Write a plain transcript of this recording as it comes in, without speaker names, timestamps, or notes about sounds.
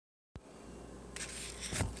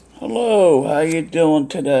Hello, how you doing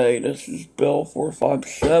today? This is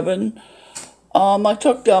Bill457. I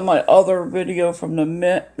took down my other video from the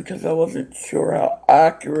Mint because I wasn't sure how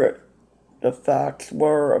accurate the facts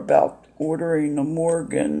were about ordering the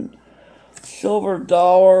Morgan silver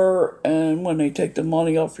dollar and when they take the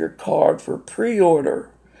money off your card for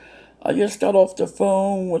pre-order. I just got off the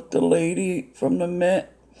phone with the lady from the Mint.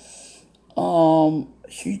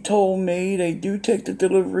 She told me they do take the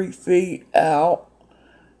delivery fee out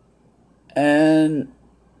and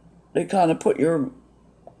they kind of put your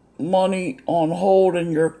money on hold in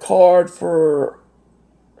your card for,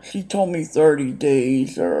 she told me 30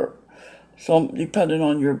 days or some, depending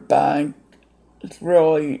on your bank. It's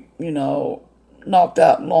really, not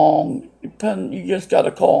that long. You just got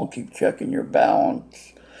to call and keep checking your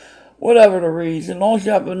balance. Whatever the reason, as long as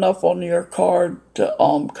you have enough on your card to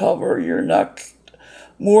cover your next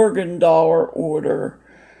Morgan dollar order,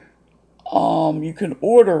 you can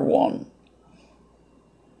order one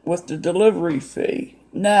with the delivery fee.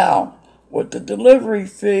 Now, with the delivery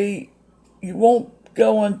fee, you won't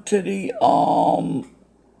go into the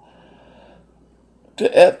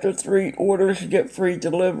to after 3 orders you get free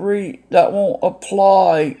delivery. That won't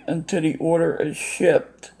apply until the order is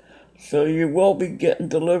shipped. So you will be getting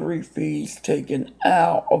delivery fees taken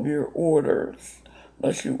out of your orders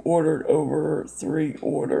unless you ordered over 3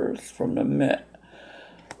 orders from the Mint.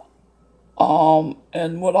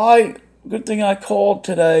 And good thing I called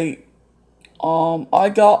today.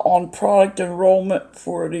 I got on product enrollment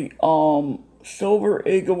for the Silver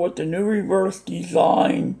Eagle with the new reverse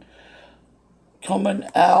design coming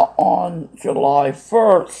out on July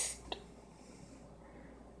 1st.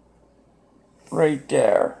 Right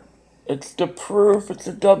there. It's the proof, it's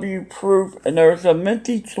a W proof, and there's a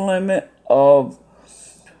mintage limit of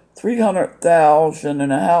 300,000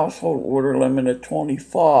 and a household order limit of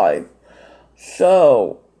 25.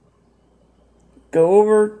 So, go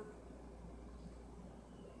over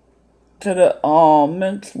to the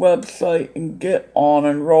Mint's website and get on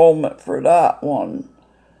enrollment for that one.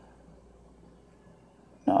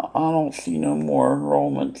 Now, I don't see no more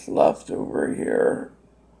enrollments left over here.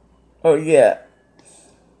 Oh, yeah.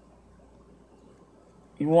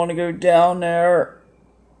 You want to go down there,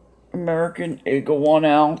 American Eagle 1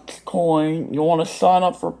 ounce coin. You want to sign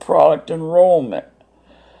up for product enrollment.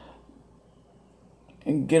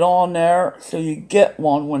 And get on there so you get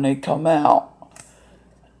one when they come out.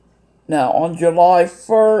 Now, on July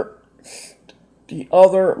 1st, the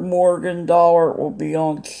other Morgan dollar will be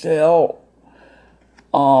on sale.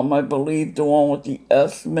 I believe the one with the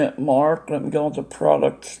S Mint mark. Let me go into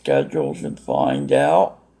product schedules and find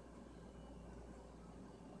out.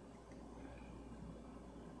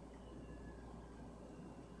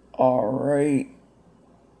 Alright.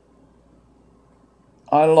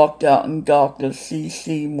 I lucked out and got the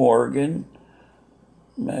CC Morgan.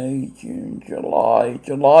 May, June, July.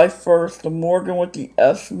 July 1st, the Morgan with the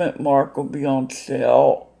S Mint mark will be on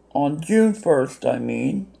sale. On June 1st, I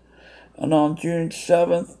mean. And on June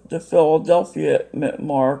 7th, the Philadelphia Mint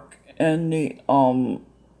mark and the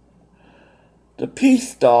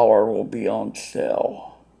Peace dollar will be on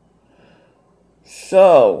sale.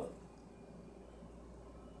 So,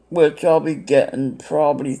 which I'll be getting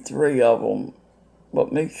probably 3 of them.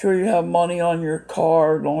 But make sure you have money on your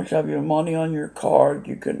card. As long as you have your money on your card,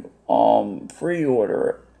 you can pre-order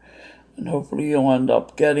it. And hopefully you'll end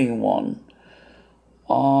up getting one.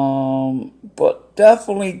 But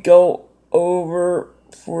definitely go over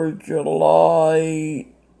for July.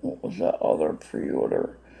 What was that other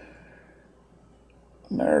pre-order?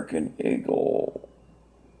 American Eagle.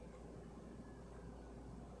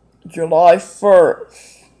 July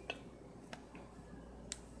 1st.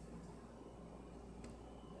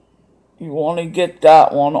 You want to get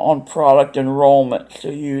that one on product enrollment so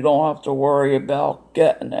you don't have to worry about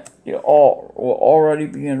getting it. You will already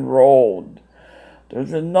be enrolled.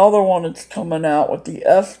 There's another one that's coming out with the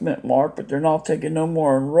S Mint mark, but they're not taking no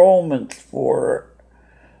more enrollments for it.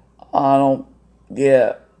 I don't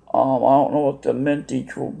know what the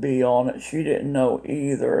mintage will be on it. She didn't know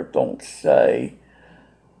either. It don't say.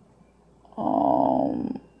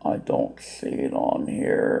 I don't see it on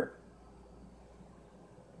here.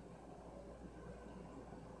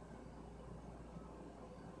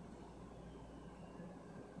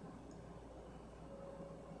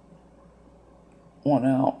 One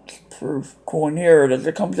ounce proof coin. Here it is.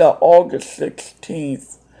 It comes out August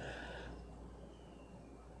 16th.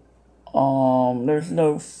 There's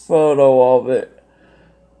no photo of it.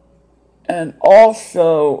 And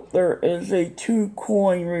also, there is a 2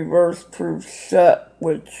 coin reverse proof set,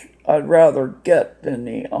 which I'd rather get than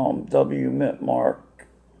the W Mint mark.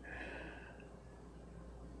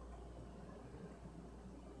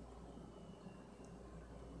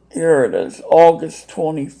 Here it is, August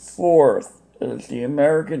 24th is the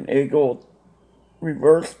American Eagle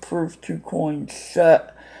reverse proof 2-coin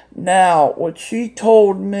set. Now, what she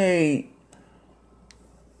told me,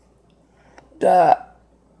 that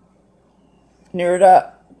near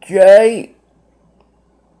that J,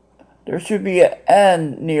 there should be an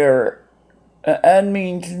N near it. An N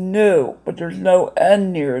means new, but there's no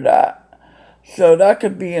N near that. So that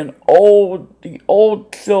could be the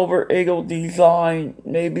old Silver Eagle design,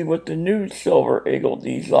 maybe with the new Silver Eagle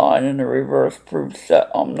design in the reverse proof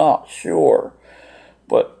set. I'm not sure.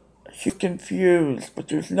 But she's confused, but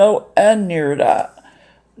there's no N near that.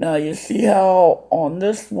 Now you see how on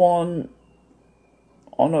this one,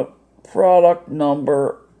 on a product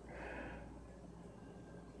number,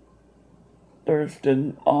 there's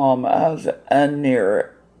the has an N near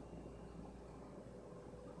it.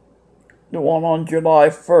 The one on July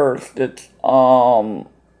 1st, it's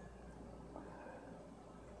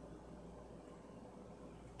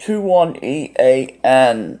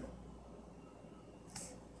 21EAN,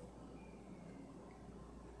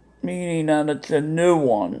 meaning that it's a new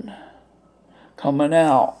one coming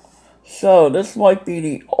out. So this might be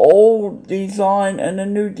the old design and the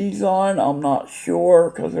new design. I'm not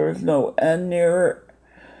sure because there's no N near it.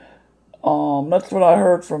 That's what I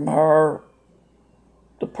heard from her,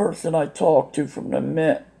 the person I talked to from the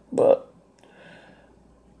Mint. But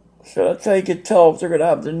so that's how you can tell if they're gonna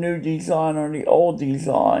have the new design or the old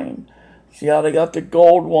design. See how they got the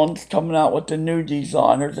gold ones coming out with the new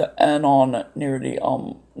design. There's an N on it near the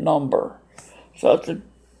number. So that's a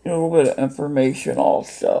little bit of information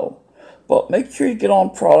also. But make sure you get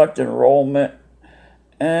on product enrollment.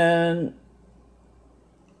 And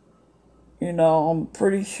I'm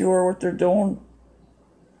pretty sure what they're doing.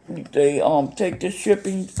 They take the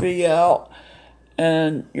shipping fee out,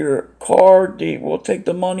 and your card, they will take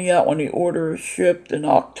the money out when the order is shipped in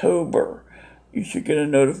October. You should get a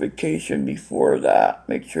notification before that.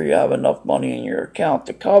 Make sure you have enough money in your account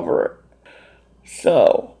to cover it.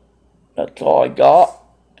 So, that's all I got,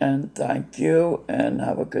 and thank you, and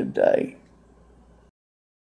have a good day.